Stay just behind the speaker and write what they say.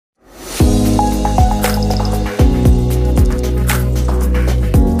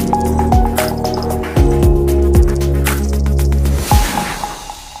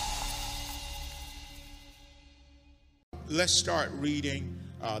let's start reading.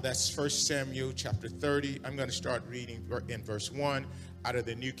 That's 1 Samuel chapter 30. I'm going to start reading in verse 1 out of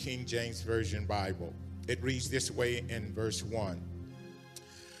the New King James Version Bible. It reads this way in verse 1.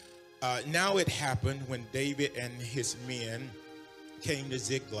 Now it happened when David and his men came to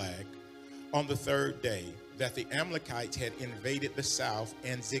Ziklag on the third day that the Amalekites had invaded the south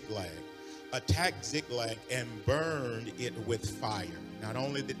and Ziklag, attacked Ziklag and burned it with fire. Not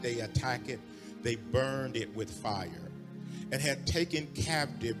only did they attack it, they burned it with fire, and had taken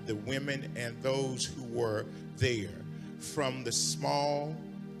captive the women and those who were there, from the small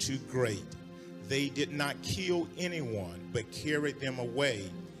to great. They did not kill anyone, but carried them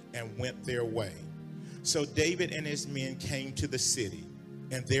away and went their way. So David and his men came to the city,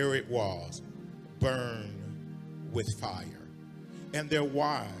 and there it was, burned with fire. And their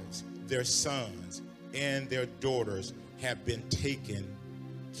wives, their sons, and their daughters have been taken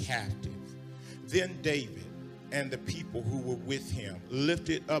captive. Then David and the people who were with him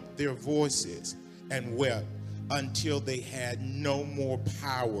lifted up their voices and wept until they had no more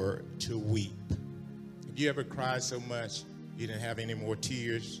power to weep. Have you ever cried so much you didn't have any more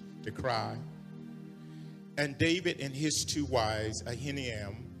tears to cry? And David and his two wives,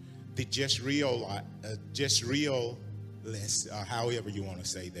 Ahinoam, the Jezreeless, however you want to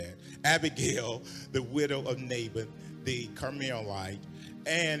say that, Abigail, the widow of Nabal, the Carmelite,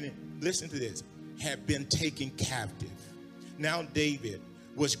 and listen to this, had been taken captive. Now David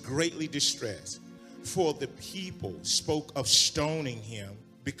was greatly distressed, for the people spoke of stoning him,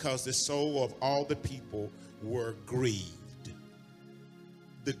 because the soul of all the people were grieved.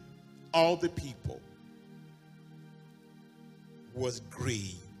 All the people was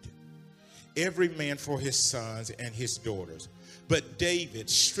grieved, every man for his sons and his daughters. But David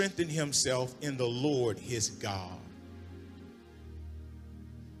strengthened himself in the Lord his God.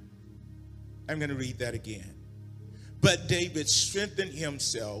 I'm going to read that again. But David strengthened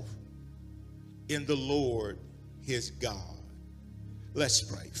himself in the Lord his God. Let's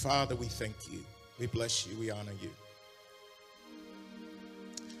pray. Father, we thank you. We bless you. We honor you.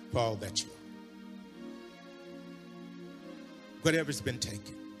 For all that you are. Whatever's been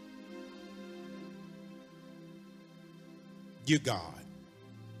taken, you're God,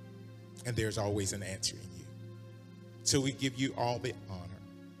 and there's always an answer in you. So we give you all the honor,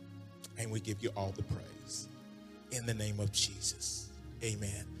 and we give you all the praise. In the name of Jesus,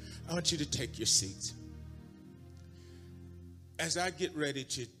 amen. I want you to take your seats. As I get ready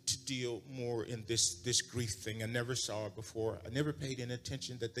to deal more in this grief thing, I never saw it before. I never paid any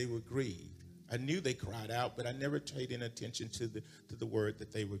attention that they were grieved. I knew they cried out, but I never paid any attention to the word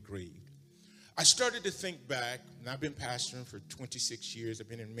that they were grieved. I started to think back, and I've been pastoring for 26 years. I've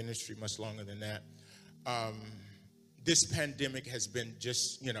been in ministry much longer than that. This pandemic has been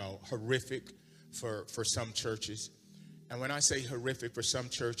just, horrific for some churches. And when I say horrific for some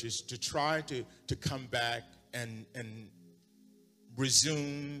churches, to try to come back and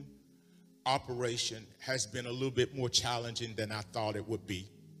resume operation has been a little bit more challenging than I thought it would be,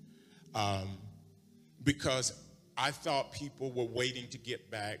 because I thought people were waiting to get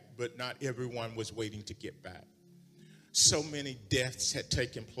back, but not everyone was waiting to get back. So many deaths had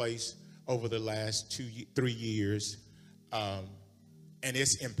taken place over the last 3 years, and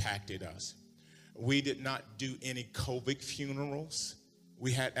it's impacted us. We did not do any COVID funerals.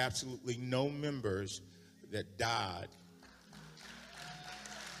 We had absolutely no members that died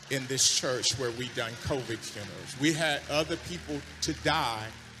in this church where we done COVID funerals. We had other people to die,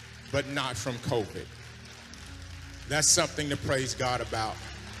 but not from COVID. That's something to praise God about.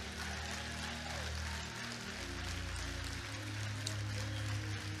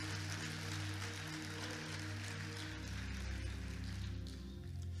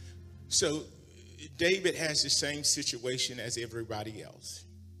 So David has the same situation as everybody else.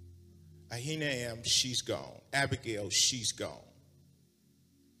 Ahinoam, she's gone. Abigail, she's gone.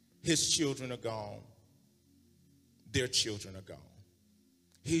 His children are gone. Their children are gone.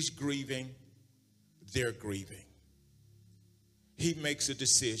 He's grieving. They're grieving. He makes a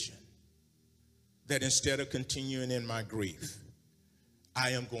decision that instead of continuing in my grief, I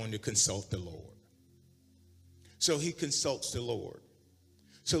am going to consult the Lord. So he consults the Lord.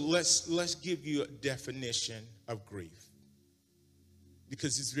 So let's give you a definition of grief,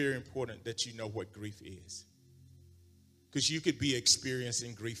 because it's very important that you know what grief is. Because you could be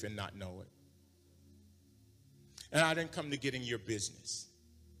experiencing grief and not know it. And I didn't come to get in your business.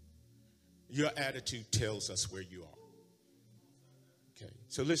 Your attitude tells us where you are. Okay,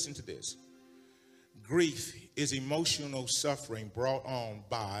 so listen to this. Grief is emotional suffering brought on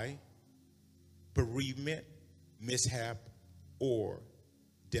by bereavement, mishap, or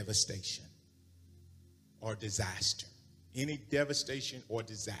devastation or disaster. any devastation or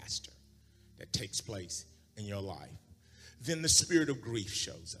disaster that takes place in your life, then the spirit of grief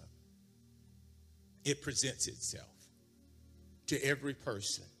shows up. It presents itself to every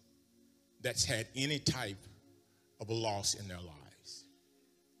person that's had any type of a loss in their lives,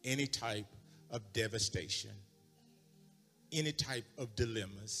 any type of devastation, any type of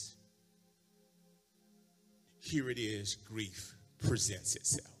dilemmas. Here it is, grief presents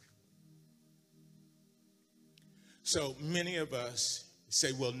itself. So many of us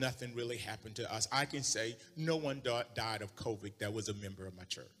say, well, nothing really happened to us. I can say no one died of COVID that was a member of my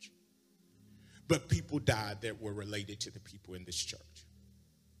church. But people died that were related to the people in this church.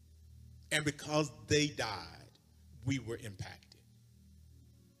 And because they died, we were impacted.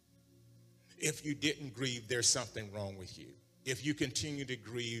 If you didn't grieve, there's something wrong with you. If you continue to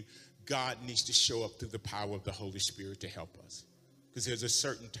grieve, God needs to show up through the power of the Holy Spirit to help us. Because there's a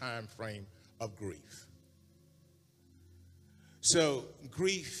certain time frame of grief. So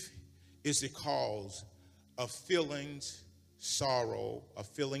grief is the cause of feelings, sorrow,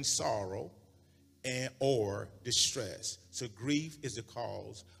 and or distress. So grief is the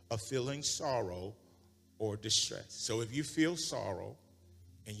cause of feeling sorrow or distress. So if you feel sorrow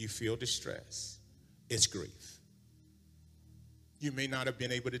and you feel distress, it's grief. You may not have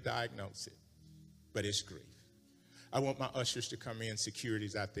been able to diagnose it, but it's grief. I want my ushers to come in,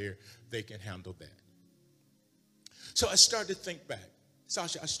 securities out there, they can handle that. So I started to think back.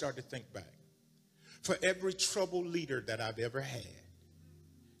 Sasha, I started to think back. For every troubled leader that I've ever had,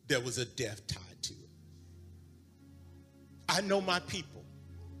 there was a death tied to it. I know my people.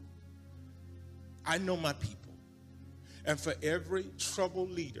 I know my people. And for every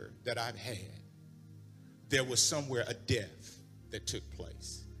troubled leader that I've had, there was somewhere a death that took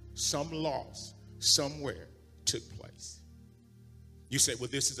place. Some loss somewhere took place. You say, well,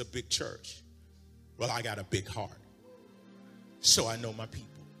 this is a big church. Well, I got a big heart. So I know my people.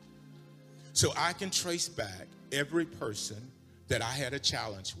 So I can trace back every person that I had a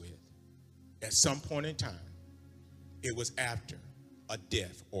challenge with. At some point in time, it was after a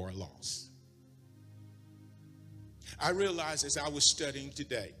death or a loss. I realized as I was studying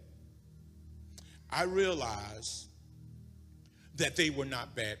today, I realized that they were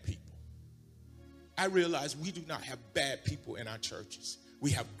not bad people. I realized we do not have bad people in our churches.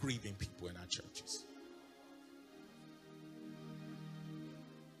 We have grieving people in our churches.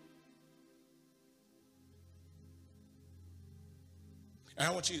 And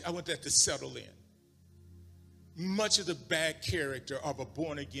I want that to settle in. Much of the bad character of a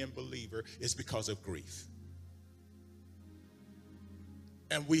born-again believer is because of grief.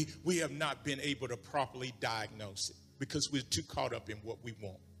 And we have not been able to properly diagnose it because we're too caught up in what we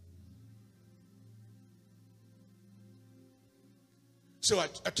want. So I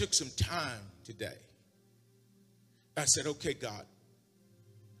took some time today. I said, okay, God,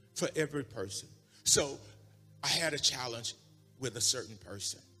 for every person. So I had a challenge with a certain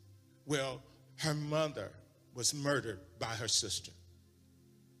person. Well, her mother was murdered by her sister.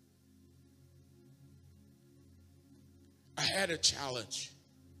 I had a challenge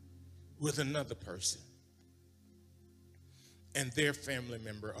with another person, and their family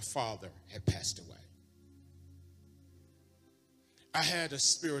member, a father, had passed away. I had a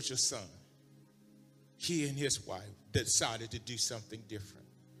spiritual son. He and his wife decided to do something different.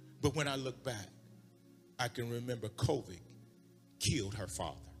 But when I look back, I can remember COVID killed her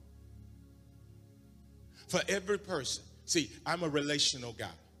father. For every person, see, I'm a relational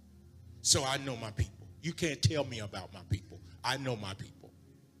guy, so I know my people. You can't tell me about my people. I know my people.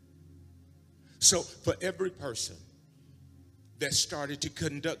 So for every person that started to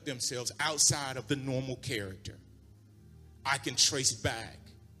conduct themselves outside of the normal character, I can trace back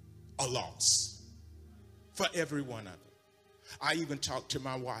a loss for every one of them. I even talked to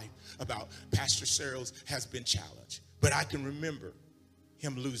my wife about Pastor Searles has been challenged, but I can remember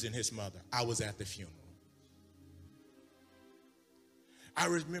him losing his mother. I was at the funeral. I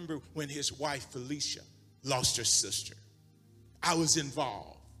remember when his wife, Felicia, lost her sister. I was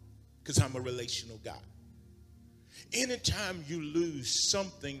involved because I'm a relational guy. Anytime you lose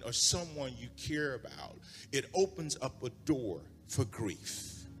something or someone you care about, it opens up a door for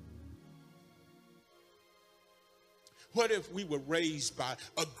grief. What if we were raised by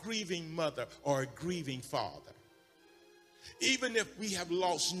a grieving mother or a grieving father? Even if we have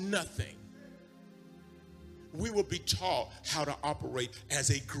lost nothing, we will be taught how to operate as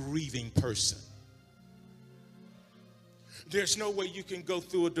a grieving person. There's no way you can go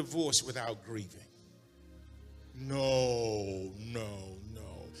through a divorce without grieving. No.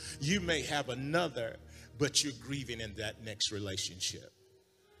 You may have another, but you're grieving in that next relationship.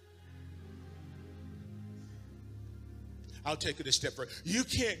 I'll take it a step further. You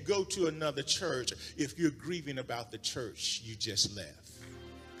can't go to another church if you're grieving about the church you just left.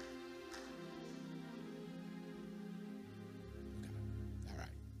 Okay. All right.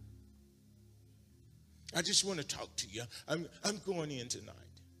 I just want to talk to you. I'm going in tonight.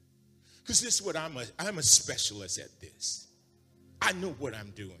 Because this is what I'm a specialist at this. I know what I'm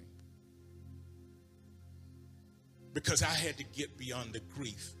doing. Because I had to get beyond the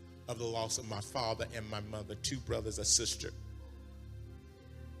grief of the loss of my father and my mother, 2 brothers, a sister.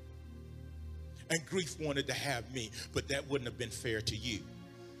 And grief wanted to have me, but that wouldn't have been fair to you.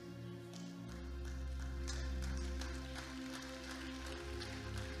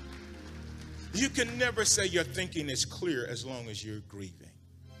 You can never say your thinking is clear as long as you're grieving.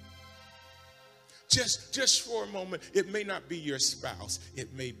 Just for a moment, it may not be your spouse,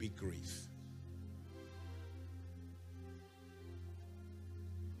 it may be grief.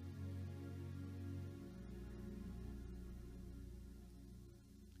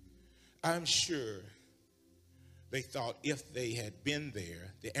 I'm sure they thought if they had been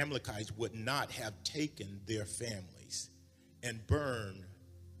there, the Amalekites would not have taken their families and burned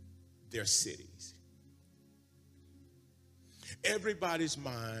their cities. Everybody's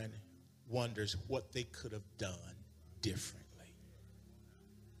mind wonders what they could have done differently.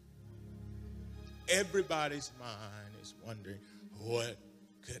 Everybody's mind is wondering, what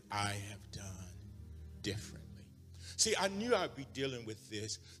could I have done differently? See, I knew I'd be dealing with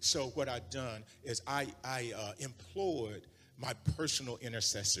this, so what I've done is I employed my personal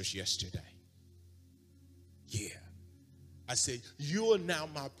intercessors yesterday. Yeah. I said, you are now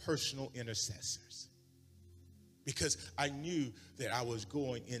my personal intercessors. Because I knew that I was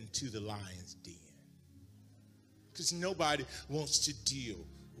going into the lion's den. Because nobody wants to deal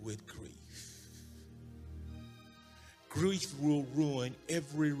with grief. Grief will ruin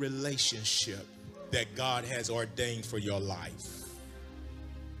every relationship that God has ordained for your life.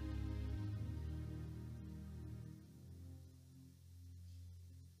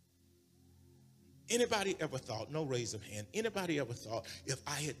 Anybody ever thought, no raise of hand, anybody ever thought if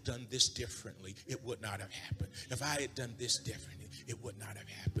I had done this differently, it would not have happened? If I had done this differently, it would not have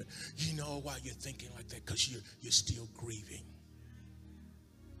happened. You know why you're thinking like that? Because you're still grieving.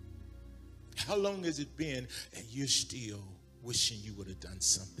 How long has it been and you're still wishing you would have done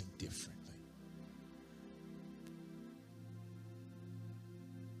something differently?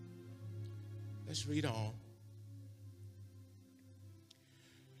 Let's read on.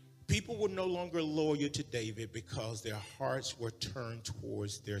 People were no longer loyal to David because their hearts were turned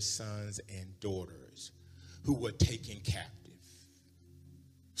towards their sons and daughters who were taken captive.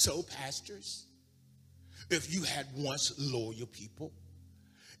 So, pastors, if you had once loyal people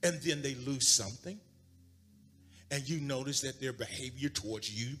and then they lose something and you notice that their behavior towards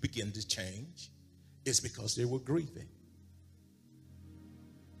you begin to change, it's because they were grieving.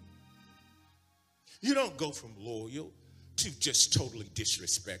 You don't go from loyal to just totally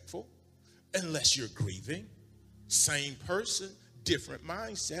disrespectful unless you're grieving. Same person, different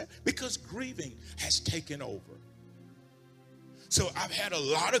mindset, because grieving has taken over. So I've had a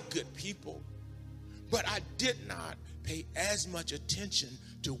lot of good people, but I did not pay as much attention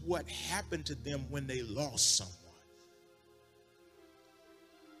to what happened to them when they lost someone.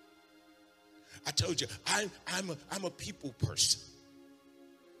 I told you, I'm a people person.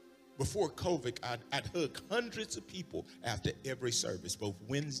 Before COVID, I'd hug hundreds of people after every service, both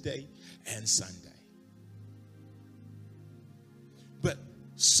Wednesday and Sunday. But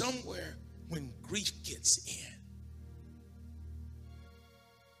somewhere when grief gets in,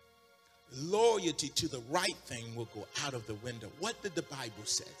 loyalty to the right thing will go out of the window. What did the Bible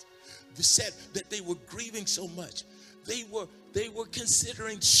say? It said that they were grieving so much. They were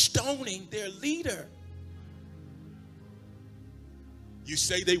considering stoning their leader. You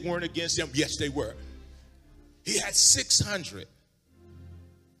say they weren't against him? Yes, they were. He had 600.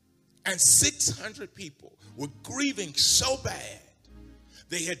 And 600 people were grieving so bad.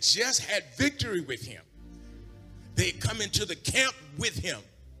 They had just had victory with him. They had come into the camp with him.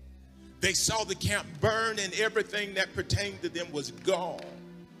 They saw the camp burn and everything that pertained to them was gone.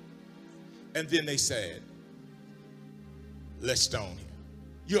 And then they said, let's stone him.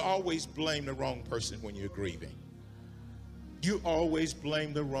 You always blame the wrong person when you're grieving. You always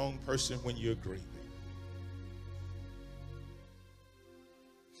blame the wrong person when you're grieving.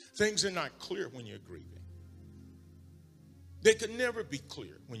 Things are not clear when you're grieving. They could never be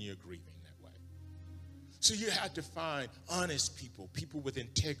clear when you're grieving that way. So you have to find honest people, people with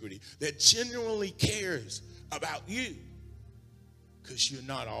integrity that genuinely cares about you, because you're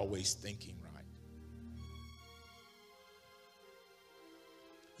not always thinking right.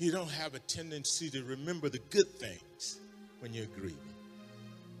 You don't have a tendency to remember the good things when you're grieving.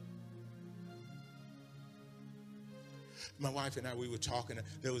 My wife and I, we were talking.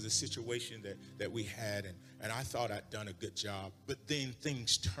 There was a situation that we had, and I thought I'd done a good job, but then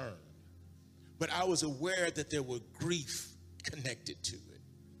things turned. But I was aware that there were grief connected to it.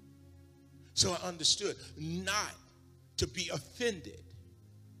 So I understood not to be offended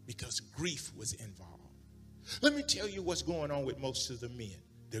because grief was involved. Let me tell you what's going on with most of the men.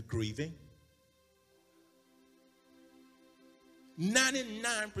 They're grieving.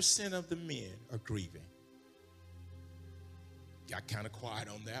 99% of the men are grieving. Got kind of quiet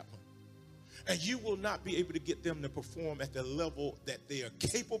on that one. And you will not be able to get them to perform at the level that they are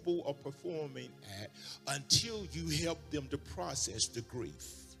capable of performing at until you help them to process the grief.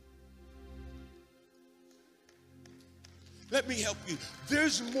 Let me help you.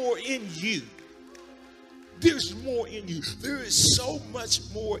 There's more in you. There's more in you. There is so much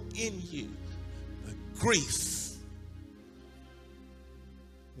more in you. But grief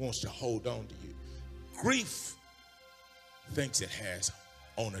wants to hold on to you. Grief thinks it has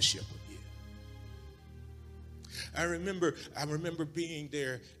ownership of you. I remember being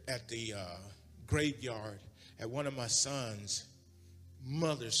there at the graveyard at one of my son's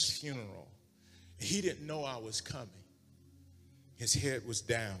mother's funeral. He didn't know I was coming. His head was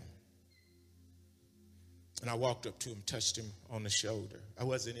down. And I walked up to him, touched him on the shoulder. I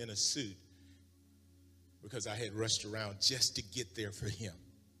wasn't in a suit because I had rushed around just to get there for him.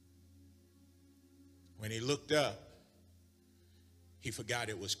 When he looked up, he forgot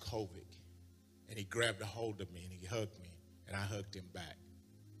it was COVID. And he grabbed a hold of me and he hugged me. And I hugged him back.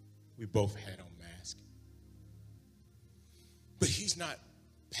 We both had on masks. But he's not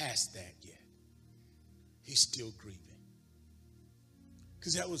past that yet. He's still grieving.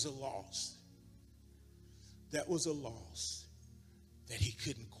 Because that was a loss. That was a loss that he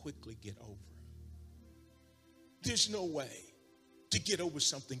couldn't quickly get over. There's no way to get over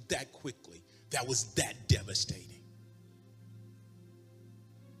something that quickly that was that devastating.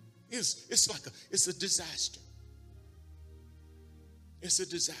 It's a disaster. It's a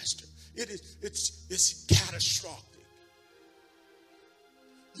disaster. It's catastrophic.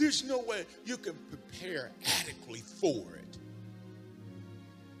 There's no way you can prepare adequately for it.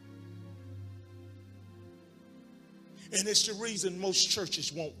 And it's the reason most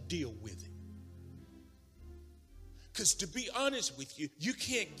churches won't deal with it. Because to be honest with you, you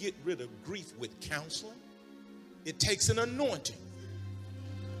can't get rid of grief with counseling. It takes an anointing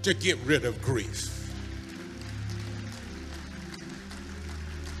to get rid of grief.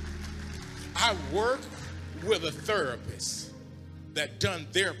 I work with a therapist that done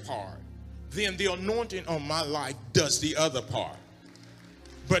their part. Then the anointing on my life does the other part.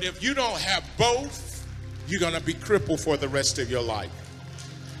 But if you don't have both, you're going to be crippled for the rest of your life.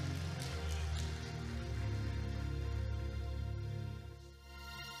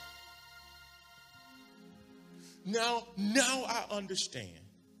 Now I understand.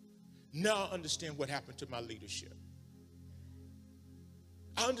 Now I understand what happened to my leadership.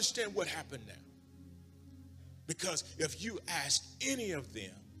 I understand what happened now. Because if you ask any of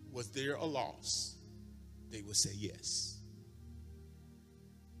them, was there a loss? They would say yes.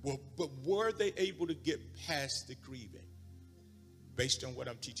 Well, but were they able to get past the grieving? Based on what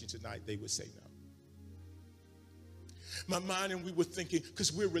I'm teaching tonight, they would say no. My mind and we were thinking,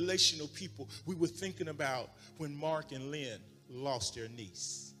 because we're relational people, we were thinking about when Mark and Lynn lost their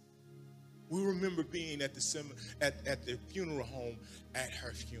niece. We remember being at the funeral home at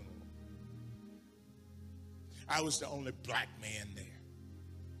her funeral. I was the only black man there.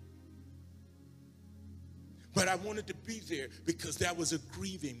 But I wanted to be there because that was a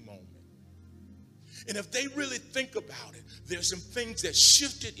grieving moment. And if they really think about it, there's some things that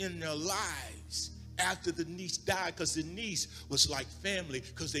shifted in their lives after the niece died, because the niece was like family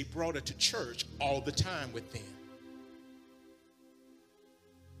because they brought her to church all the time with them.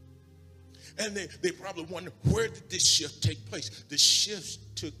 And they probably wonder, where did this shift take place? The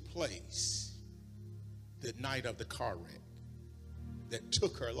shift took place the night of the car wreck that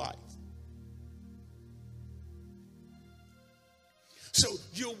took her life. So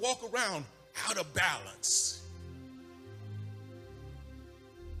you'll walk around out of balance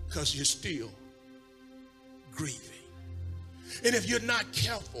because you're still grieving. And if you're not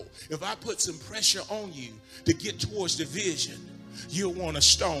careful, if I put some pressure on you to get towards the vision, you'll want to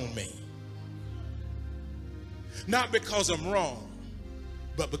stone me. Not because I'm wrong,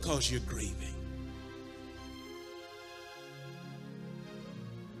 but because you're grieving.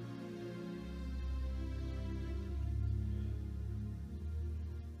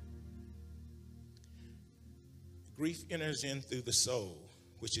 Grief enters in through the soul,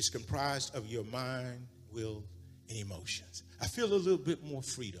 which is comprised of your mind, will, and emotions. I feel a little bit more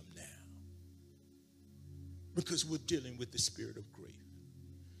freedom now because we're dealing with the spirit of grief.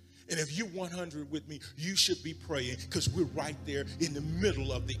 And if you're 100 with me, you should be praying because we're right there in the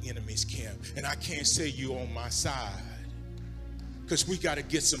middle of the enemy's camp. And I can't say you're on my side because we got to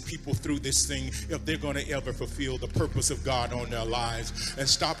get some people through this thing if they're going to ever fulfill the purpose of God on their lives. And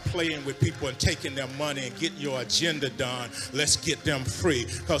stop playing with people and taking their money and getting your agenda done. Let's get them free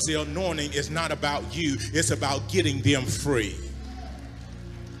because the anointing is not about you. It's about getting them free.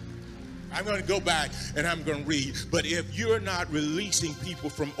 I'm going to go back and I'm going to read. But if you're not releasing people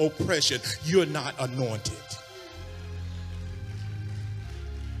from oppression, you're not anointed.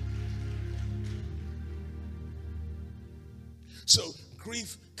 So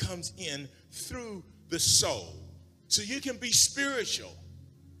grief comes in through the soul. So you can be spiritual,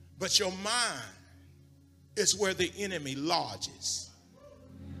 but your mind is where the enemy lodges.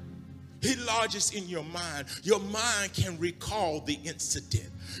 He lodges in your mind. Your mind can recall the incident.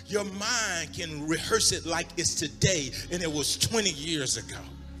 Your mind can rehearse it like it's today and it was 20 years ago.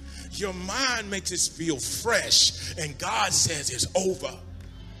 Your mind makes it feel fresh, and God says it's over.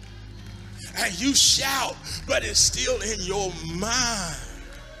 And you shout, but it's still in your mind.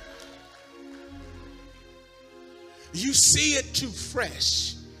 You see it too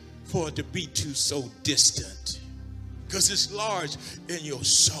fresh for it to be too so distant because it's large in your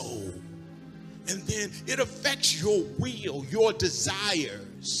soul. And then it affects your will, your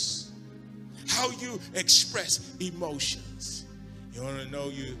desires, how you express emotions. You want to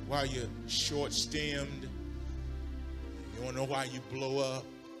know why you're short-stemmed? You want to know why you blow up?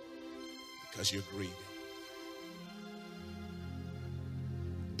 Because you're grieving.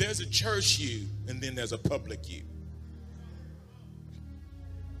 There's a church you, and then there's a public you.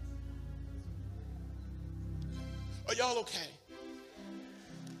 Are y'all okay?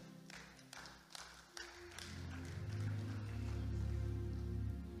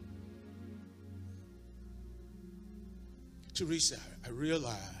 Teresa, I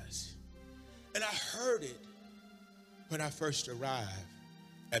realized, and I heard it when I first arrived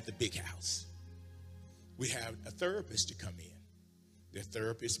at the big house. We have a therapist to come in. The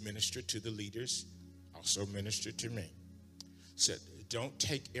therapist ministered to the leaders, also ministered to me. Said, don't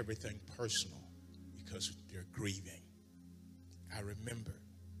take everything personal because they're grieving. I remember,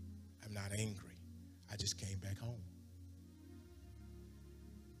 I'm not angry. I just came back home.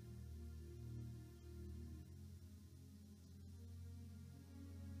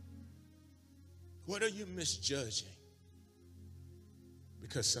 What are you misjudging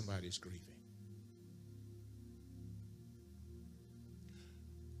because somebody's grieving?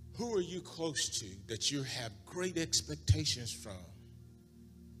 Who are you close to that you have great expectations from,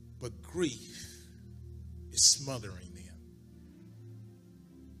 but grief is smothering them?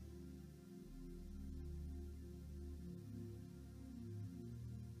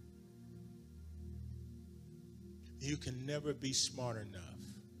 You can never be smart enough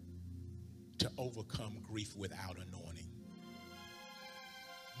to overcome grief without anointing.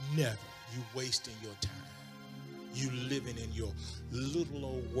 Never. You wasting your time. You living in your little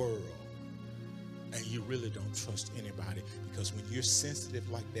old world, and you really don't trust anybody, because when you're sensitive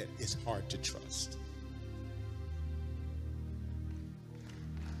like that, it's hard to trust.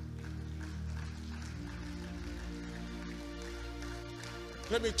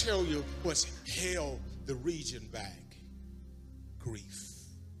 Let me tell you what's held the region back. Grief.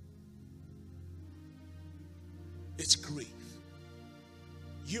 It's grief.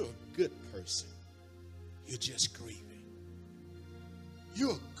 You're a good person. You're just grieving.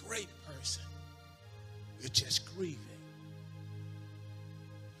 You're a great person. You're just grieving.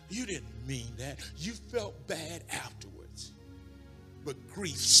 You didn't mean that. You felt bad afterwards. But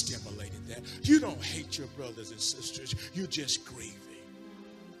grief stimulated that. You don't hate your brothers and sisters. You're just grieving.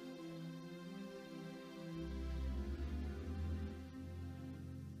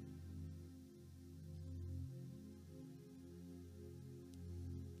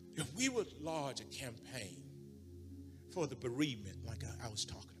 If we would launch a campaign for the bereavement, like I was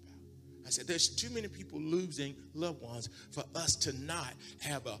talking about, I said there's too many people losing loved ones for us to not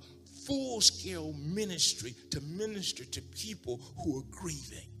have a full-scale ministry to minister to people who are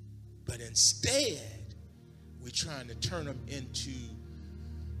grieving. But instead, we're trying to turn them into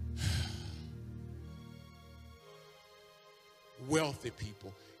wealthy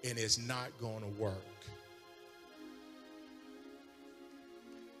people, and it's not going to work.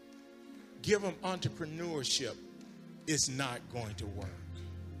 Give them entrepreneurship, it's not going to work.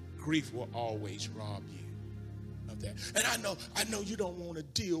 Grief will always rob you of that. And I know you don't want to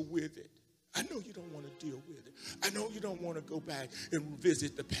deal with it. I know you don't want to deal with it. I know you don't want to go back and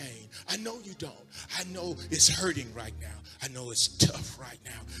visit the pain. I know you don't. I know it's hurting right now. I know it's tough right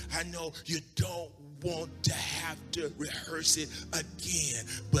now. I know you don't want to have to rehearse it again,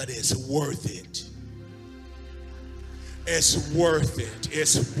 but it's worth it. It's worth it.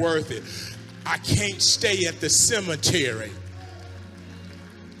 It's worth it. I can't stay at the cemetery.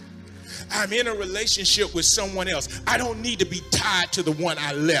 I'm in a relationship with someone else. I don't need to be tied to the one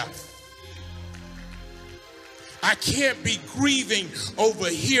I left. I can't be grieving over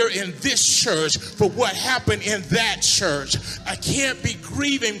here in this church for what happened in that church. I can't be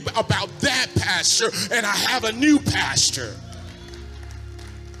grieving about that pastor and I have a new pastor.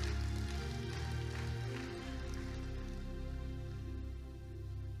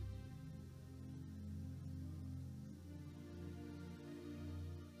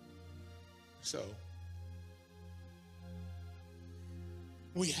 So,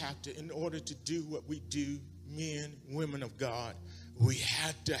 we have to, in order to do what we do, men, women of God, we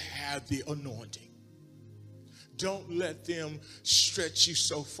have to have the anointing. Don't let them stretch you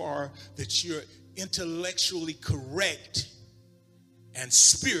so far that you're intellectually correct and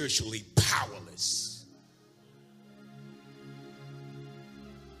spiritually powerless.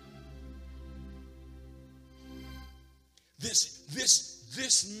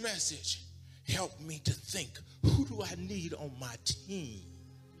 This message helped me to think, who do I need on my team?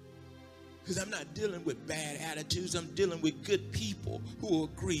 Because I'm not dealing with bad attitudes. I'm dealing with good people who are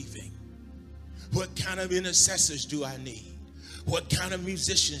grieving. What kind of intercessors do I need? What kind of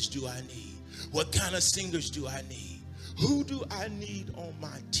musicians do I need? What kind of singers do I need? Who do I need on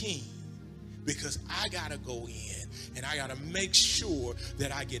my team? Because I got to go in and I got to make sure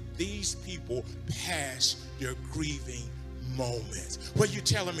that I get these people past their grieving moments. What are you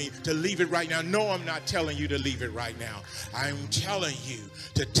telling me to leave it right now? No, I'm not telling you to leave it right now. I'm telling you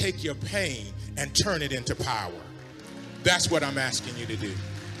to take your pain and turn it into power. That's what I'm asking you to do.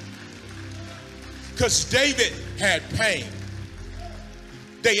 Because David had pain.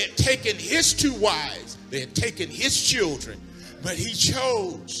 They had taken his 2 wives. They had taken his children. But he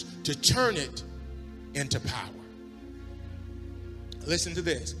chose to turn it into power. Listen to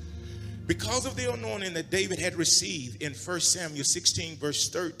this. Because of the anointing that David had received in 1 Samuel 16, verse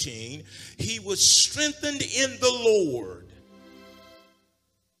 13, he was strengthened in the Lord.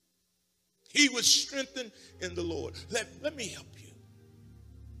 He was strengthened in the Lord. Let me help you.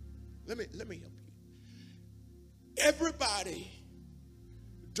 Let me help you. Everybody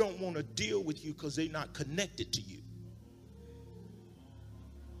don't want to deal with you because they're not connected to you.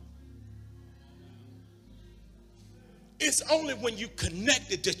 It's only when you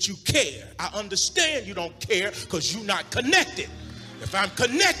connected that you care. I understand you don't care because you're not connected. If I'm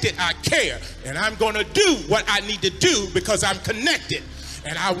connected, I care. And I'm going to do what I need to do because I'm connected.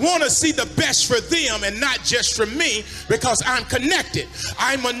 And I want to see the best for them and not just for me because I'm connected.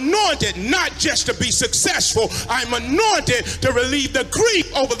 I'm anointed not just to be successful. I'm anointed to relieve the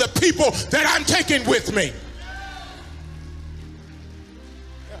grief over the people that I'm taking with me.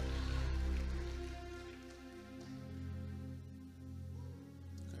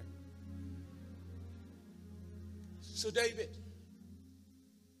 So David,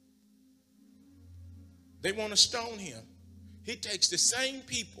 they want to stone him. He takes the same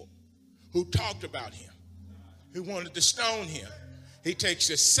people who talked about him, who wanted to stone him. He takes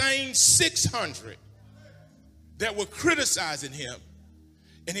the same 600 that were criticizing him.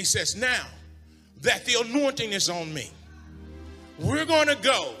 And he says, now that the anointing is on me, we're going to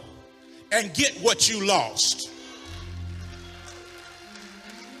go and get what you lost.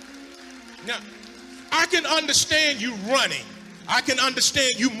 Now, I can understand you running. I can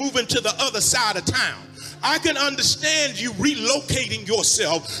understand you moving to the other side of town. I can understand you relocating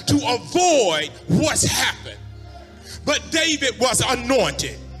yourself to avoid what's happened. But David was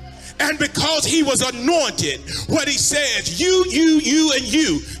anointed. And because he was anointed, what he says, you, and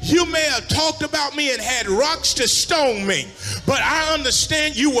you may have talked about me and had rocks to stone me. But I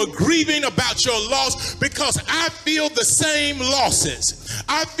understand you were grieving about your loss because I feel the same losses.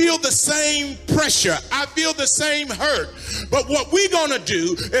 I feel the same pressure. I feel the same hurt. But what we're going to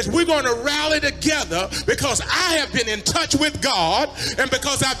do is we're going to rally together because I have been in touch with God. And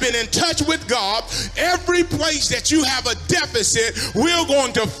because I've been in touch with God, every place that you have a deficit, we're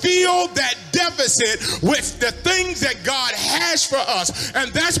going to feel that deficit with the things that God has for us.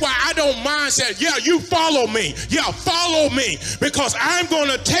 And that's that's why I don't mind saying, yeah, you follow me. Yeah, follow me. Because I'm going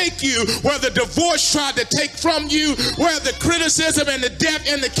to take you where the divorce tried to take from you, where the criticism and the death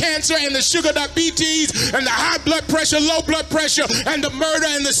and the cancer and the sugar diabetes and the high blood pressure, low blood pressure, and the murder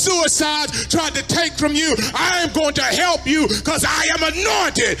and the suicides tried to take from you. I am going to help you because I am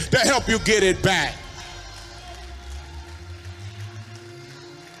anointed to help you get it back.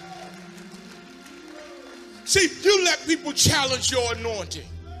 See, you let people challenge your anointing.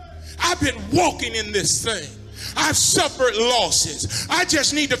 I've been walking in this thing. I've suffered losses. I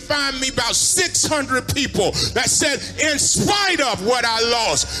just need to find me about 600 people that said, in spite of what I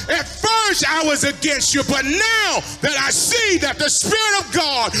lost, at first I was against you, but now that I see that the Spirit of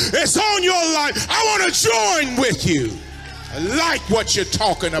God is on your life, I want to join with you. I like what you're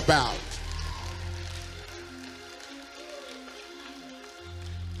talking about.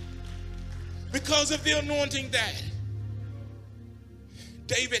 Because of the anointing that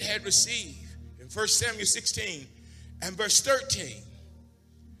David had received in 1 Samuel 16 and verse 13,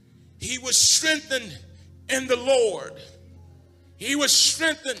 he was strengthened in the Lord. He was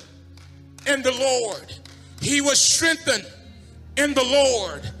strengthened in the Lord. He was strengthened in the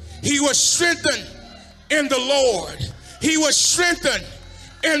Lord. He was strengthened in the Lord. He was strengthened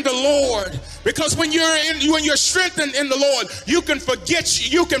in the Lord. Because when you're strengthened in the Lord, you can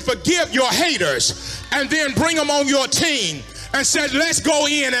forgive your haters and then bring them on your team and say, let's go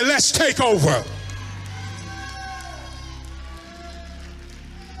in and let's take over.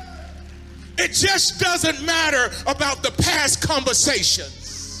 It just doesn't matter about the past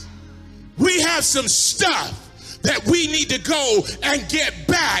conversations. We have some stuff that we need to go and get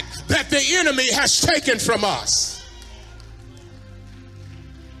back that the enemy has taken from us.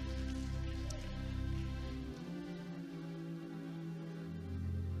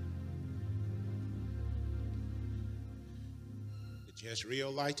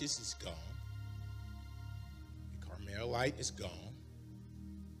 Jezreelitis is gone. The Carmelite is gone.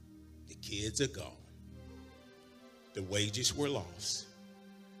 The kids are gone. The wages were lost.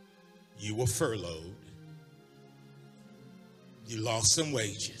 You were furloughed. You lost some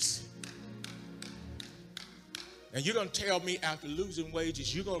wages. And you're going to tell me after losing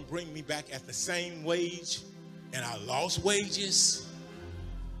wages, you're going to bring me back at the same wage and I lost wages?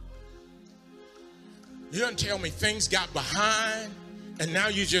 You're going to tell me things got behind and now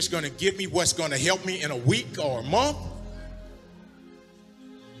you're just going to give me what's going to help me in a week or a month?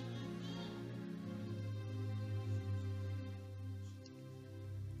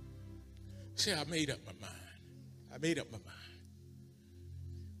 See, I made up my mind. I made up my mind.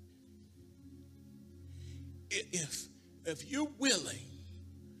 If you're willing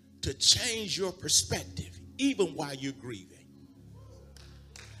to change your perspective, even while you're grieving,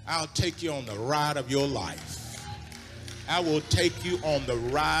 I'll take you on the ride of your life. I will take you on the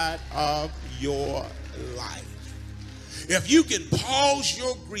ride of your life. If you can pause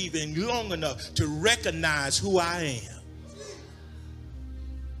your grieving long enough to recognize who I am,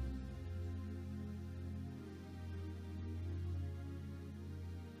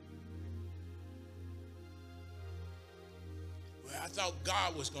 I thought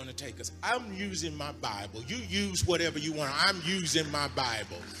God was going to take us. I'm using my Bible. You use whatever you want. I'm using my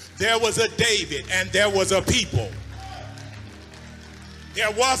Bible. There was a David and there was a people.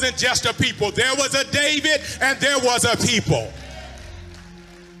 There wasn't just a people. There was a David and there was a people.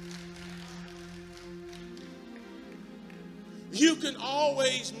 You can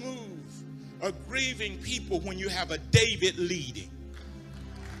always move a grieving people when you have a David leading.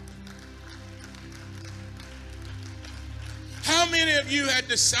 How many of you had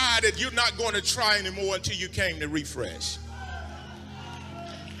decided you're not going to try anymore until you came to Refresh?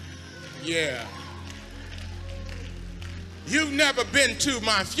 Yeah. You've never been to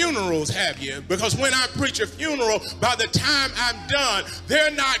my funerals, have you? Because when I preach a funeral, by the time I'm done,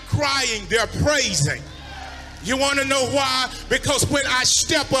 they're not crying, they're praising. You want to know why? Because when I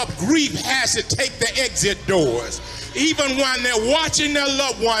step up, grief has to take the exit doors. Even when they're watching their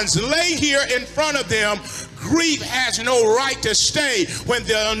loved ones lay here in front of them, grief has no right to stay when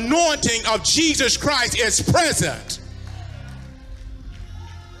the anointing of Jesus Christ is present.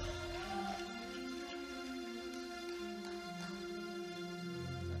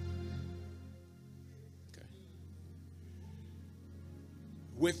 Okay.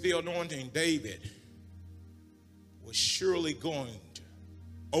 With the anointing, David was surely going to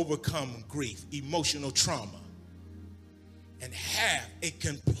overcome grief, emotional trauma, and have a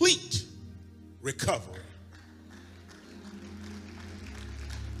complete recovery.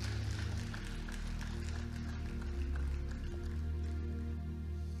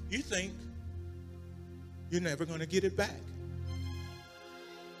 You think you're never going to get it back.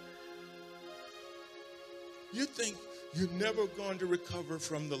 You think you're never going to recover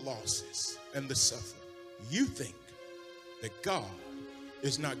from the losses and the suffering. You think that God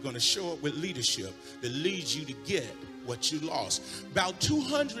is not going to show up with leadership that leads you to get what you lost. About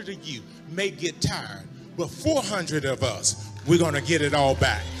 200 of you may get tired, but 400 of us, we're going to get it all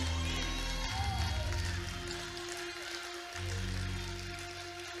back.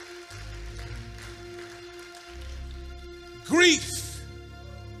 Grief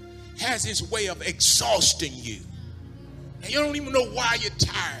has its way of exhausting you. And you don't even know why you're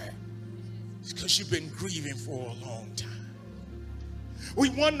tired. It's because you've been grieving for a long time. We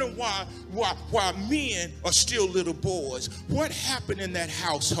wonder why men are still little boys. What happened in that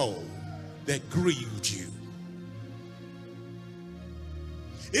household that grieved you?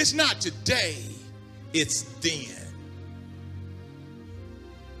 It's not today, it's then.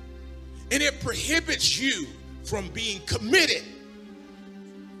 And it prohibits you from being committed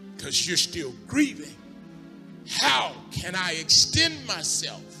because you're still grieving. How can I extend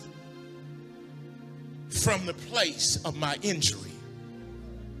myself from the place of my injury?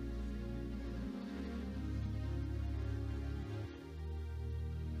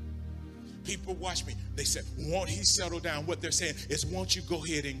 People watch me. They say, won't he settle down? What they're saying is, won't you go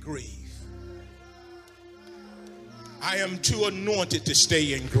ahead and grieve? I am too anointed to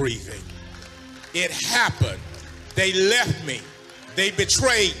stay in grieving. It happened. They left me. They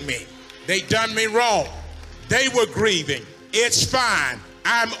betrayed me. They done me wrong. They were grieving. It's fine.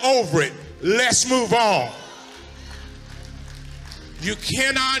 I'm over it. Let's move on. You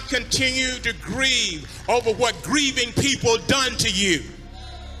cannot continue to grieve over what grieving people done to you.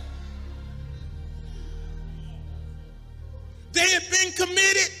 They had been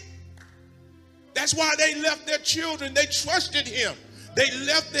committed. That's why they left their children. They trusted him. They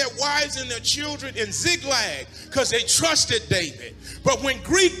left their wives and their children in Ziklag because they trusted David. But when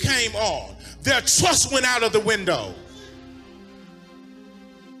grief came on, their trust went out of the window.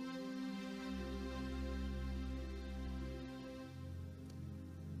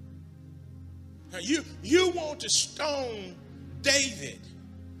 Now you want to stone David,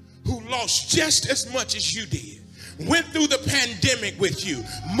 who lost just as much as you did. Went through the pandemic with you.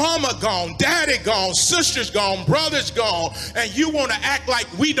 Mama gone, daddy gone, sisters gone, brothers gone, and you want to act like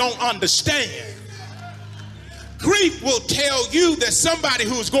we don't understand. Grief will tell you that somebody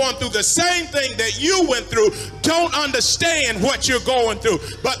who's going through the same thing that you went through don't understand what you're going through.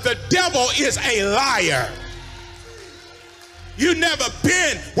 But the devil is a liar. You've never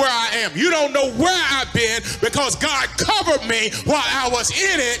been where I am. You don't know where I've been because God covered me while I was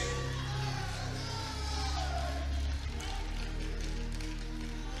in it.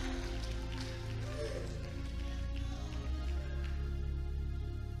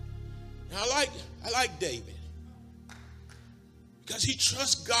 I like David because he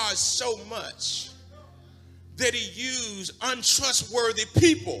trusts God so much that he used untrustworthy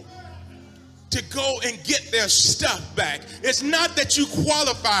people to go and get their stuff back. It's not that you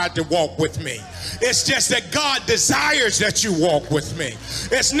qualified to walk with me. It's just that God desires that you walk with me.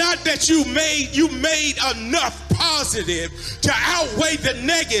 It's not that you made enough positive to outweigh the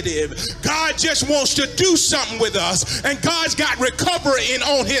negative. God just wants to do something with us, and God's got recovery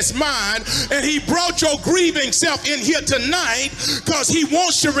on his mind, and he brought your grieving self in here tonight because he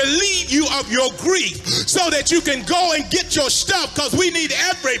wants to relieve you of your grief so that you can go and get your stuff, because we need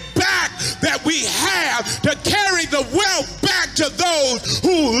every back that we have to carry the wealth back to those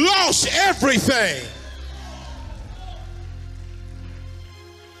who lost everything.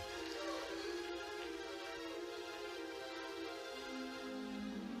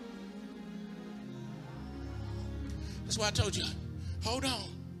 That's why I told you, hold on,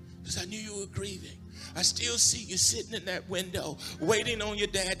 because I knew you were grieving. I still see you sitting in that window waiting on your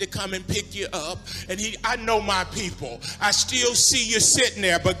dad to come and pick you up. And I know my people. I still see you sitting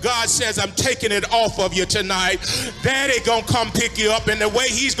there, but God says, I'm taking it off of you tonight. Daddy gonna come pick you up, and the way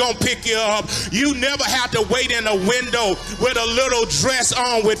he's gonna pick you up, you never have to wait in a window with a little dress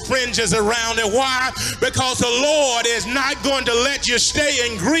on with fringes around it. Why? Because the Lord is not going to let you stay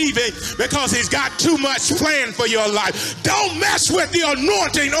in grieving because he's got too much planned for your life. Don't mess with the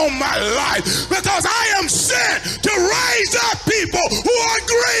anointing on my life, because I am sent to raise up people who are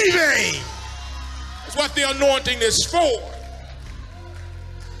grieving. That's what the anointing is for.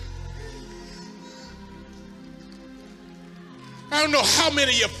 I don't know how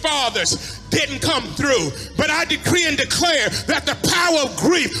many of your fathers didn't come through, but I decree and declare that the power of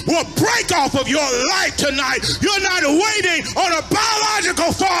grief will break off of your life tonight. You're not waiting on a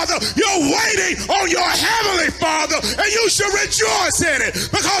biological father. You're waiting on your heavenly Father, and you should rejoice in it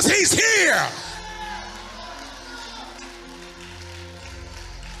because he's here.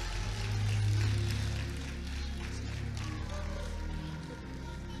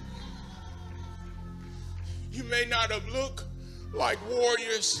 You may not have looked like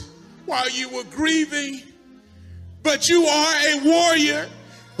warriors while you were grieving, but you are a warrior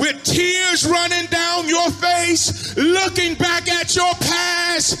with tears running down your face, looking back at your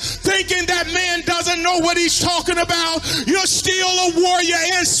past, thinking that man doesn't know what he's talking about. You're still a warrior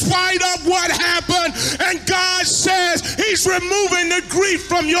in spite of what happened. And God says he's removing the grief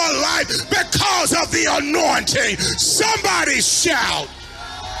from your life because of the anointing. Somebody shout.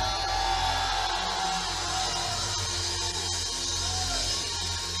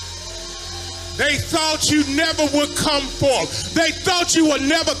 They thought you never would come forth. They thought you would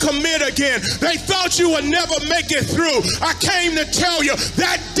never commit again. They thought you would never make it through. I came to tell you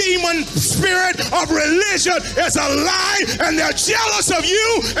that demon spirit of religion is a lie, and they're jealous of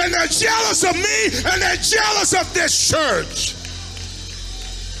you, and they're jealous of me, and they're jealous of this church.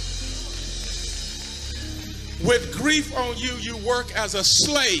 With grief on you, you work as a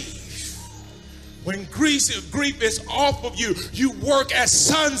slave. When grief is off of you, you work as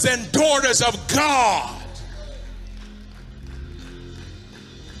sons and daughters of God.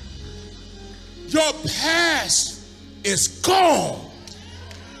 Your past is gone.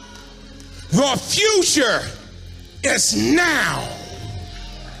 Your future is now.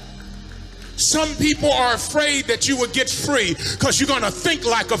 Some people are afraid that you will get free because you're going to think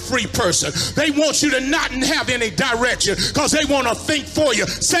like a free person. They want you to not have any direction because they want to think for you.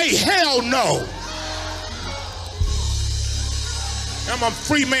 Say hell no. I'm a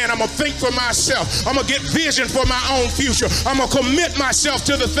free man. I'm going to think for myself. I'm going to get vision for my own future. I'm going to commit myself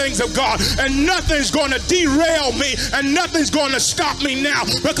to the things of God. And nothing's going to derail me, and nothing's going to stop me now,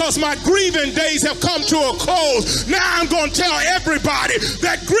 because my grieving days have come to a close. Now I'm going to tell everybody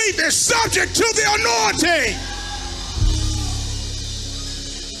that grief is subject to the anointing.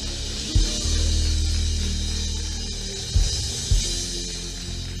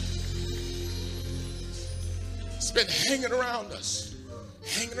 It's been hanging around us.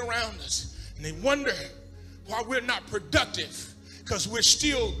 And they wonder why we're not productive, because we're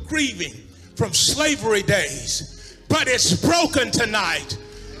still grieving from slavery days. But it's broken tonight.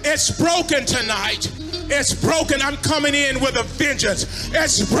 It's broken tonight. It's broken. I'm coming in with a vengeance.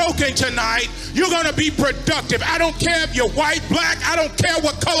 It's broken tonight. You're going to be productive. I don't care if you're white, black. I don't care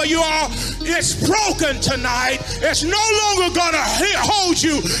what color you are. It's broken tonight. It's no longer going to hold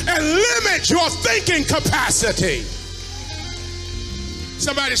you and limit your thinking capacity.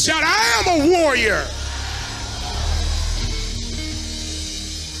 Somebody shout, I am a warrior.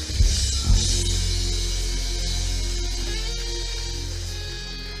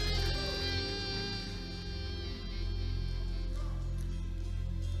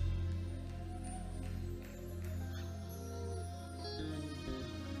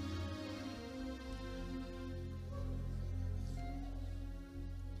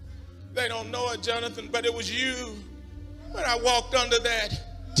 They don't know it, Jonathan, but it was you. When I walked under that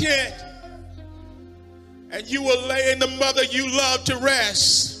tent and you were laying the mother you loved to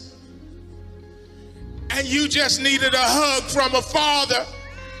rest, and you just needed a hug from a father.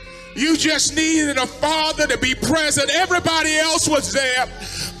 You just needed a father to be present. Everybody else was there,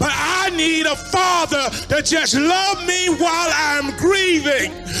 but I need a father to just love me while I'm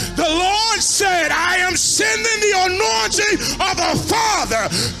grieving. The Lord said, I am sending the anointing of a father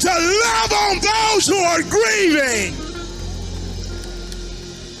to love on those who are grieving.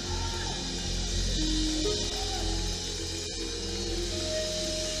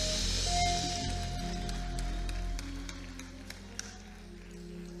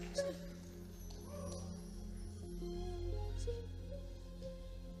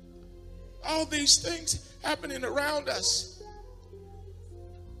 All these things happening around us.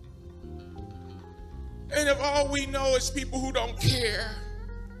 And if all we know is people who don't care,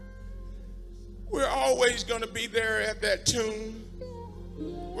 we're always going to be there at that tomb.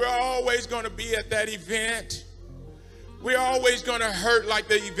 We're always going to be at that event. We're always going to hurt like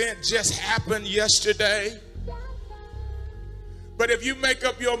the event just happened yesterday. But if you make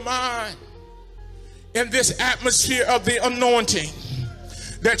up your mind in this atmosphere of the anointing,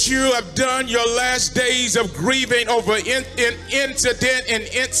 that you have done your last days of grieving over incidents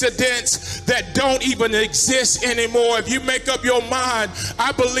that don't even exist anymore. If you make up your mind,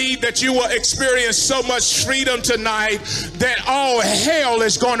 I believe that you will experience so much freedom tonight that all hell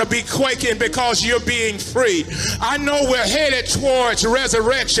is going to be quaking because you're being free. I know we're headed towards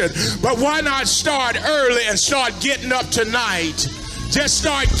resurrection, but why not start early and start getting up tonight Just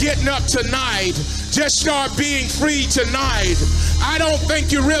start getting up tonight. Just start being free tonight. I don't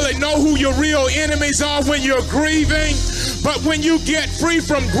think you really know who your real enemies are when you're grieving. But when you get free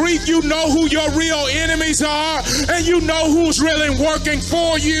from grief, you know who your real enemies are, and you know who's really working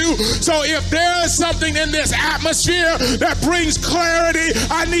for you. So if there is something in this atmosphere that brings clarity,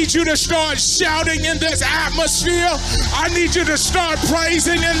 I need you to start shouting in this atmosphere. I need you to start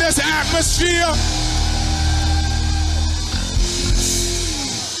praising in this atmosphere.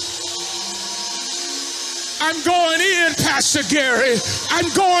 I'm going in, Pastor Gary. I'm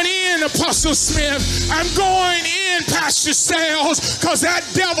going in, Apostle Smith. I'm going in, Pastor Sales, because that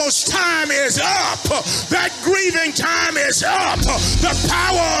devil's time is up. That grieving time is up. The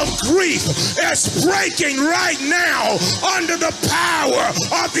power of grief is breaking right now under the power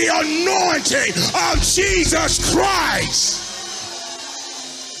of the anointing of Jesus Christ.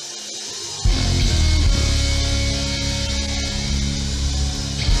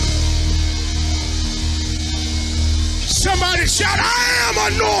 Somebody shout, I am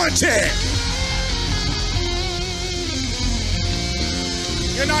anointed.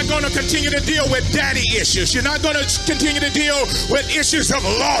 You're not going to continue to deal with daddy issues. You're not going to continue to deal with issues of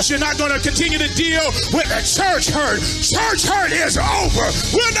loss. You're not going to continue to deal with the church hurt. Church hurt is over.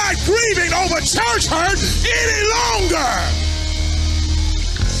 We're not grieving over church hurt any longer.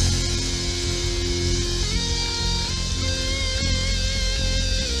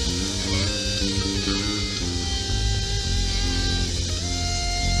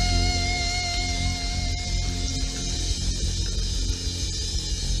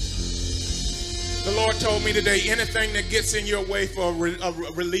 The Lord told me today, anything that gets in your way for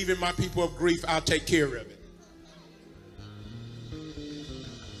relieving my people of grief, I'll take care of it.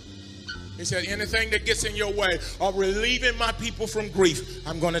 He said, anything that gets in your way of relieving my people from grief,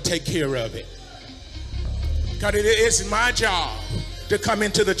 I'm going to take care of it. God, it is my job to come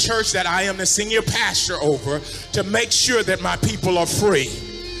into the church that I am the senior pastor over to make sure that my people are free.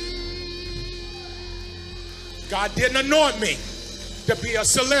 God didn't anoint me to be a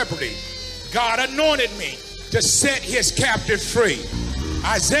celebrity. God anointed me to set his captive free.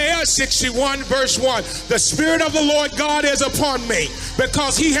 Isaiah 61 verse 1, the Spirit of the Lord God is upon me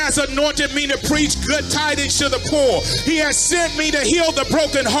because he has anointed me to preach good tidings to the poor. He has sent me to heal the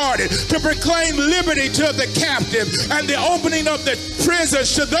brokenhearted, to proclaim liberty to the captive and the opening of the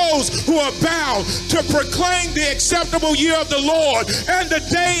prisons to those who are bound, to proclaim the acceptable year of the Lord and the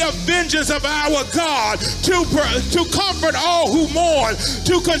day of vengeance of our God, to comfort all who mourn,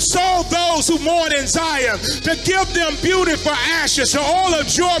 to console those who mourn in Zion, to give them beauty for ashes, to all of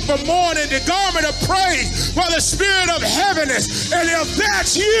joy for mourning, the garment of praise for the spirit of heaviness. And if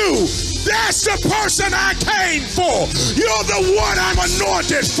that's you, that's the person I came for. You're the one I'm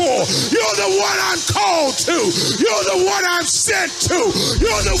anointed for. You're the one I'm called to. You're the one I'm sent to.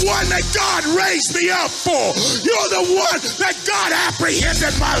 You're the one that God raised me up for. You're the one that God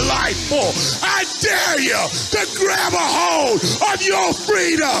apprehended my life for. I dare you to grab a hold of your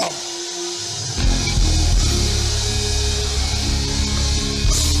freedom.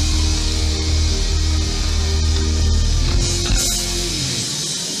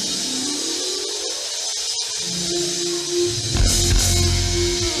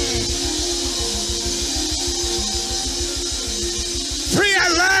 Free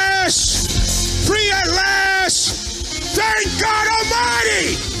at last! Free at last! Thank God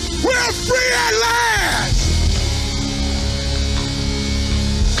Almighty! We're free at last!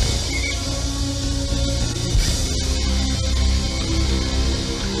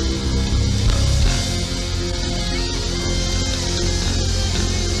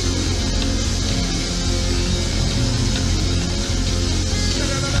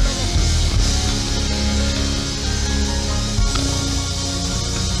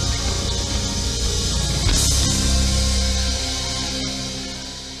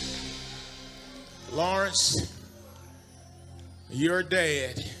 Lawrence, your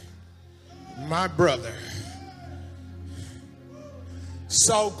dad, my brother,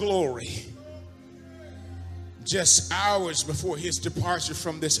 saw glory just hours before his departure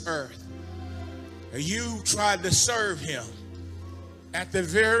from this earth. You tried to serve him at the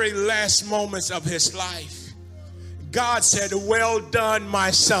very last moments of his life. God said, well done,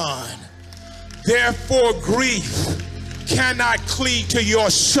 my son. Therefore, grief cannot cleave to your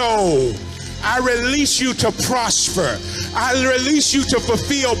soul. I release you to prosper. I release you to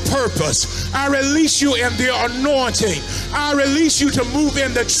fulfill purpose. I release you in the anointing. I release you to move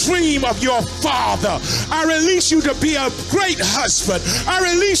in the dream of your father. I release you to be a great husband. I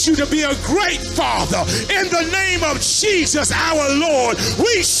release you to be a great father. In the name of Jesus, our Lord,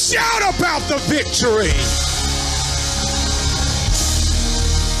 we shout about the victory.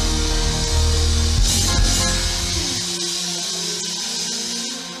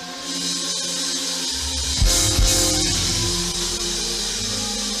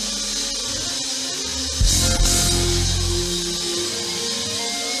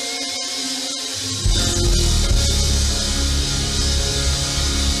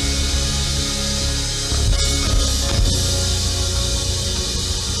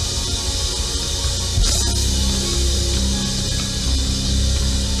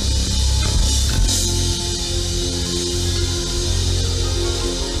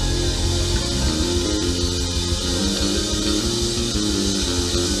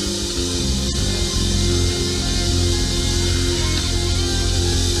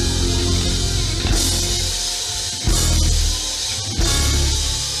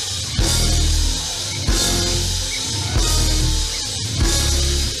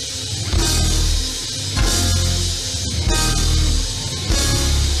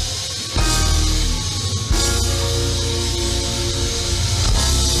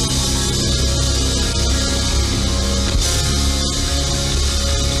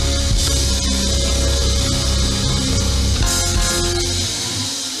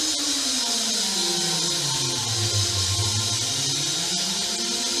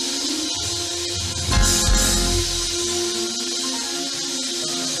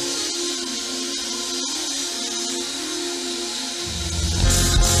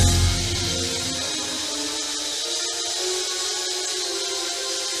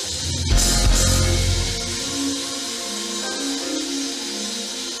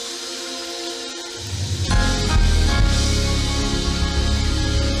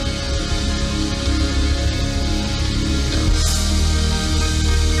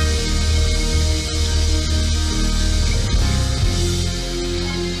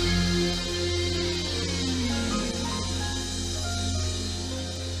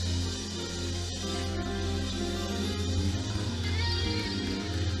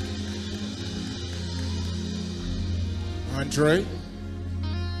 Dre,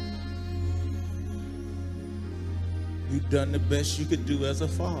 you've done the best you could do as a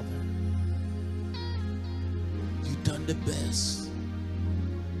father. You've done the best.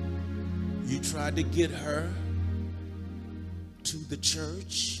 You tried to get her to the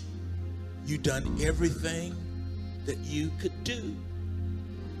church. You've done everything that you could do.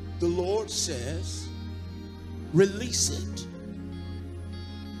 The Lord says, release it.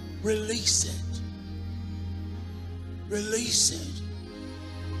 Release it. Release it.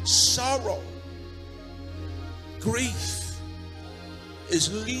 Sorrow, grief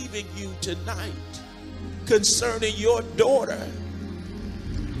is leaving you tonight concerning your daughter.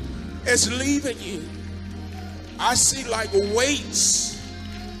 It's leaving you. I see like weights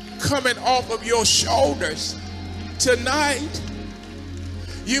coming off of your shoulders tonight.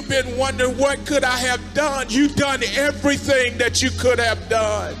 You've been wondering, what could I have done? You've done everything that you could have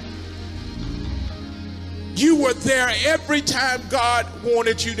done. You were there every time God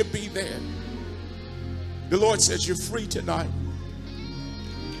wanted you to be there. The Lord says you're free tonight.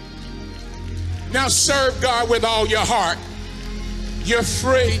 Now serve God with all your heart. You're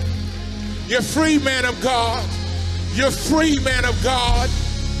free. You're free, man of God. You're free, man of God.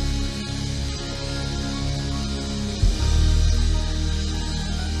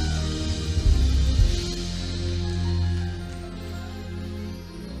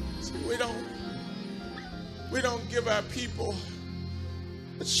 We don't give our people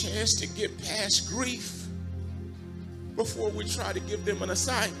a chance to get past grief before we try to give them an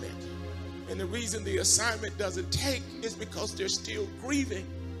assignment. And the reason the assignment doesn't take is because they're still grieving.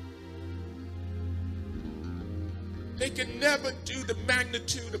 They can never do the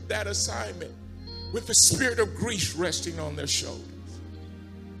magnitude of that assignment with the spirit of grief resting on their shoulders.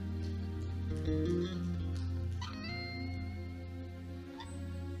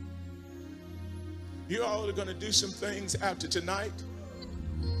 You all are going to do some things after tonight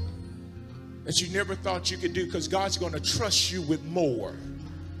that you never thought you could do, because God's going to trust you with more.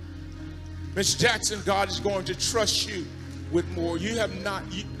 Miss Jackson, God is going to trust you with more.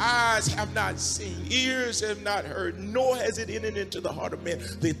 Eyes have not seen, ears have not heard, nor has it entered into the heart of man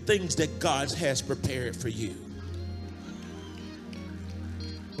the things that God has prepared for you.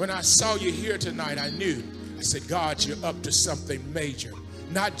 When I saw you here tonight, I knew. I said, God, you're up to something major,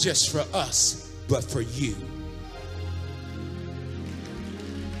 not just for us, but for you.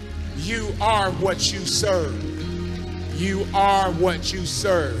 You are what you serve. You are what you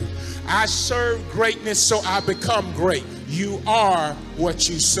serve. I serve greatness, so I become great. You are what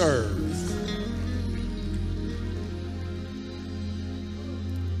you serve.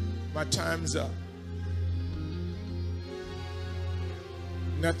 My time's up.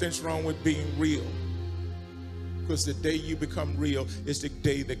 Nothing's wrong with being real, because the day you become real is the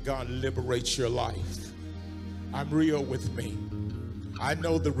day that God liberates your life. I'm real with me. I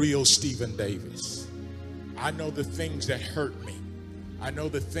know the real Stephen Davis. I know the things that hurt me. I know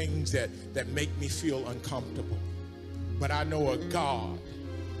the things that make me feel uncomfortable. But I know a God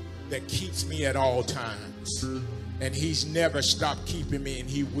that keeps me at all times. And he's never stopped keeping me, and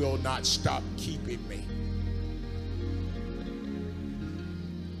he will not stop keeping me.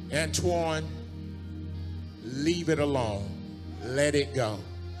 Antoine, leave it alone. Let it go.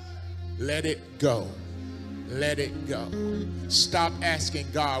 Let it go. Let it go. Stop asking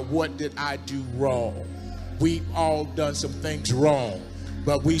God, what did I do wrong? We've all done some things wrong,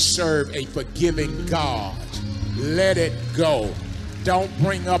 but we serve a forgiving God. Let it go. Don't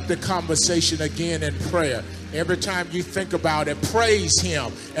bring up the conversation again in prayer. Every time you think about it, praise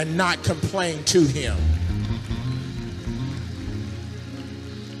him and not complain to him.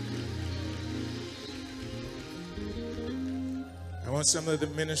 I want some of the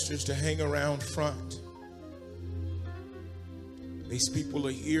ministers to hang around front. These people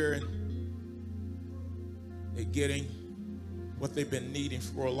are here and they're getting what they've been needing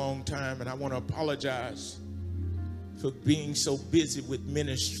for a long time. And I want to apologize for being so busy with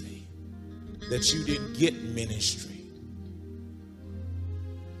ministry that you didn't get ministry.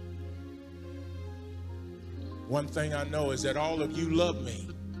 One thing I know is that all of you love me,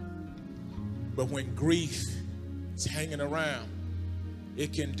 but when grief is hanging around,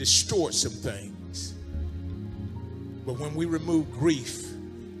 it can distort some things. But when we remove grief,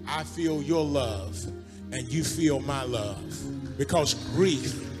 I feel your love and you feel my love, because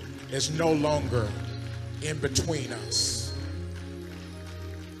grief is no longer in between us.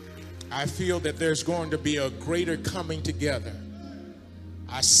 I feel that there's going to be a greater coming together.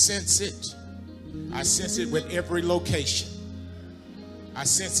 I sense it. I sense it with every location. I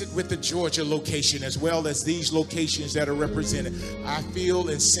sense it with the Georgia location as well as these locations that are represented. I feel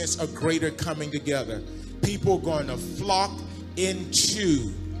and sense a greater coming together. people are going to flock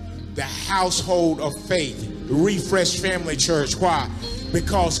into the household of faith, Refresh Family Church. Why?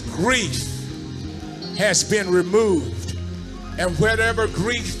 Because grief has been removed. And wherever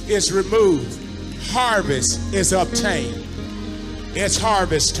grief is removed, harvest is obtained. It's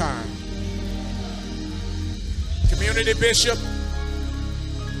harvest time. Community Bishop,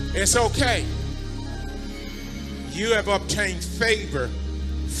 it's okay. You have obtained favor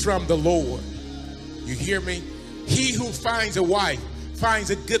from the Lord. You hear me? He who finds a wife finds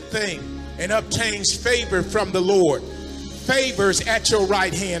a good thing and obtains favor from the Lord. Favor is at your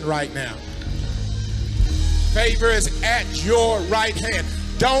right hand right now. Favor is at your right hand.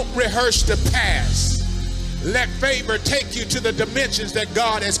 Don't rehearse the past. Let favor take you to the dimensions that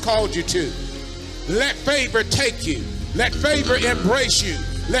God has called you to. Let favor take you. Let favor embrace you.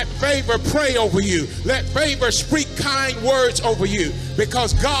 Let favor pray over you. Let favor speak kind words over you,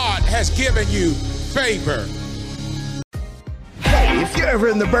 because God has given you favor. Hey, if you're ever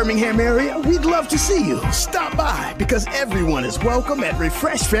in the Birmingham area, we'd love to see you. Stop by, because everyone is welcome at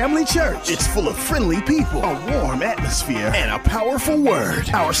Refresh Family Church. It's full of friendly people, a warm atmosphere, and a powerful word.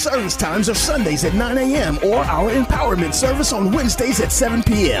 Our service times are Sundays at 9 a.m. or our empowerment service on Wednesdays at 7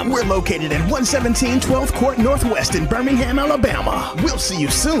 p.m. We're located at 117 12th Court Northwest in Birmingham, Alabama. We'll see you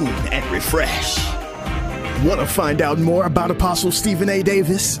soon at Refresh. Want to find out more about Apostle Stephen A.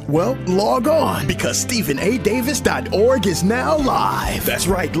 Davis? Well, log on, because StephenADavis.org is now live. That's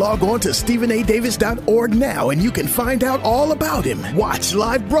right, log on to StephenADavis.org now and you can find out all about him, watch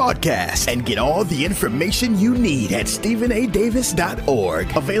live broadcasts, and get all the information you need at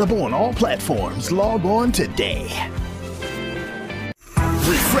StephenADavis.org. Available on all platforms. Log on today.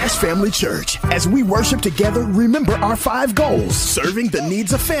 Refresh Family Church. As we worship together, remember our 5 goals: serving the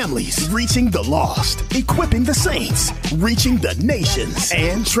needs of families, reaching the lost, equipping the saints, reaching the nations,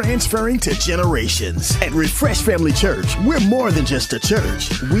 and transferring to generations. At Refresh Family Church, we're more than just a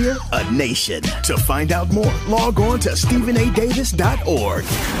church. We're a nation. To find out more, log on to StephenADavis.org.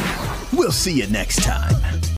 We'll see you next time.